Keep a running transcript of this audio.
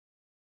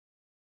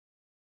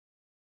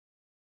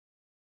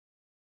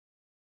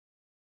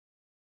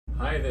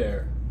Hi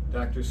there,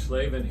 Dr.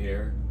 Slavin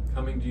here,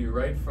 coming to you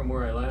right from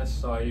where I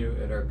last saw you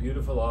at our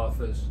beautiful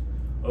office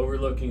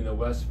overlooking the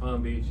West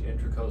Palm Beach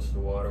Intracoastal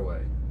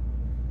Waterway.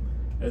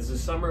 As the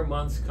summer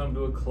months come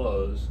to a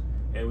close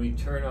and we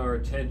turn our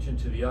attention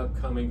to the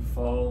upcoming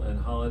fall and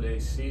holiday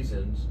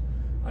seasons,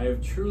 I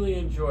have truly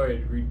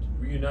enjoyed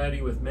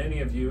reuniting with many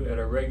of you at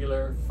our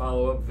regular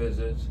follow-up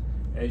visits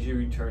as you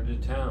return to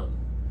town.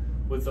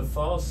 With the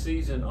fall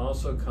season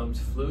also comes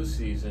flu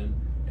season,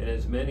 and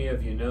as many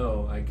of you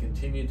know, I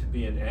continue to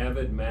be an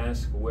avid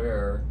mask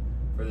wearer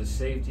for the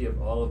safety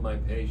of all of my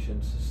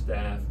patients,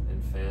 staff,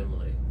 and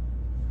family.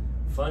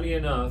 Funny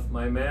enough,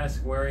 my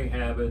mask wearing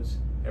habits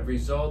have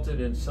resulted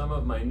in some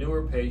of my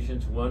newer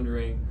patients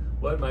wondering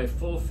what my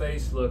full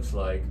face looks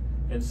like,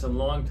 and some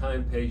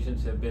longtime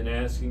patients have been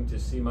asking to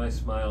see my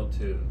smile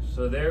too.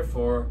 So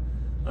therefore,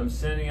 I'm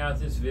sending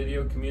out this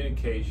video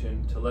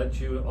communication to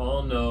let you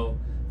all know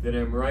that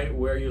I'm right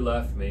where you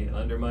left me,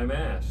 under my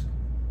mask.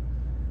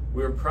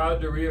 We're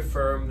proud to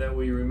reaffirm that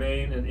we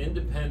remain an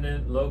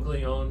independent,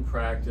 locally owned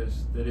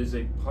practice that is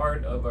a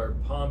part of our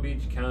Palm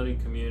Beach County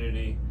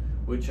community,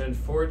 which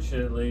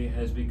unfortunately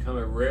has become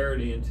a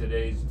rarity in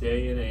today's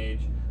day and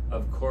age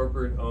of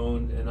corporate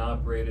owned and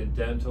operated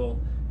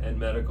dental and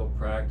medical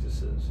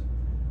practices.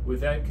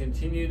 With that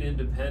continued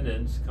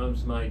independence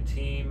comes my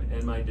team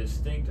and my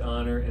distinct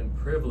honor and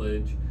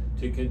privilege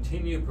to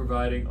continue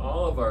providing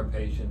all of our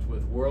patients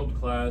with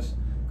world-class,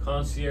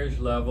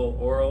 concierge-level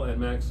oral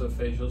and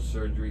maxillofacial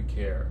surgery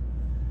care.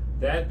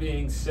 That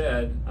being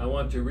said, I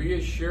want to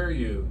reassure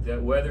you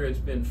that whether it's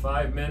been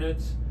 5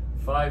 minutes,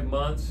 5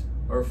 months,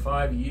 or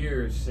 5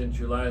 years since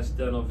your last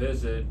dental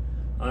visit,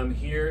 I'm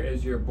here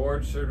as your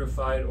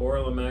board-certified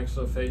oral and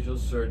maxillofacial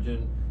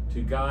surgeon to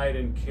guide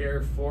and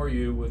care for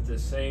you with the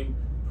same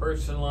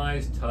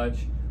personalized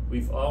touch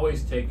we've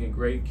always taken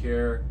great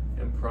care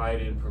and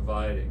pride in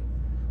providing.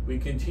 We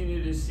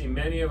continue to see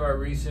many of our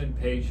recent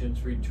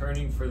patients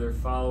returning for their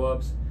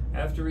follow-ups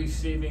after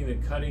receiving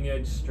the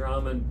cutting-edge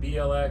Straumann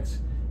BLX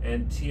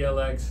and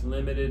TLX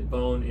limited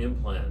bone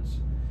implants.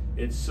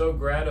 It's so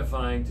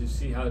gratifying to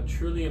see how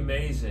truly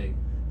amazing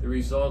the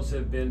results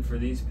have been for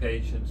these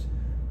patients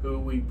who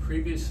we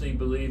previously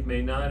believed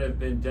may not have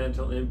been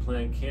dental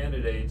implant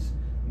candidates,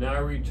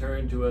 now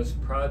return to us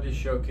proud to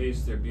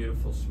showcase their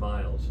beautiful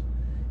smiles.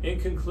 In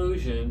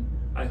conclusion,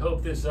 I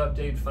hope this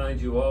update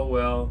finds you all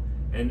well,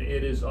 and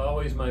it is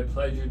always my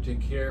pleasure to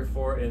care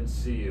for and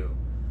see you.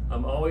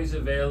 I'm always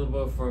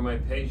available for my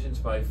patients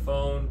by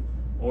phone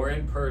or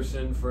in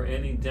person for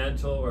any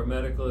dental or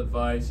medical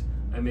advice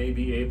I may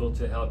be able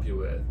to help you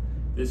with.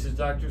 This is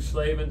Dr.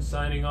 Slavin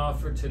signing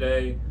off for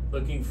today.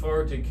 Looking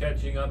forward to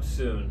catching up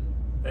soon.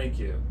 Thank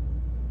you.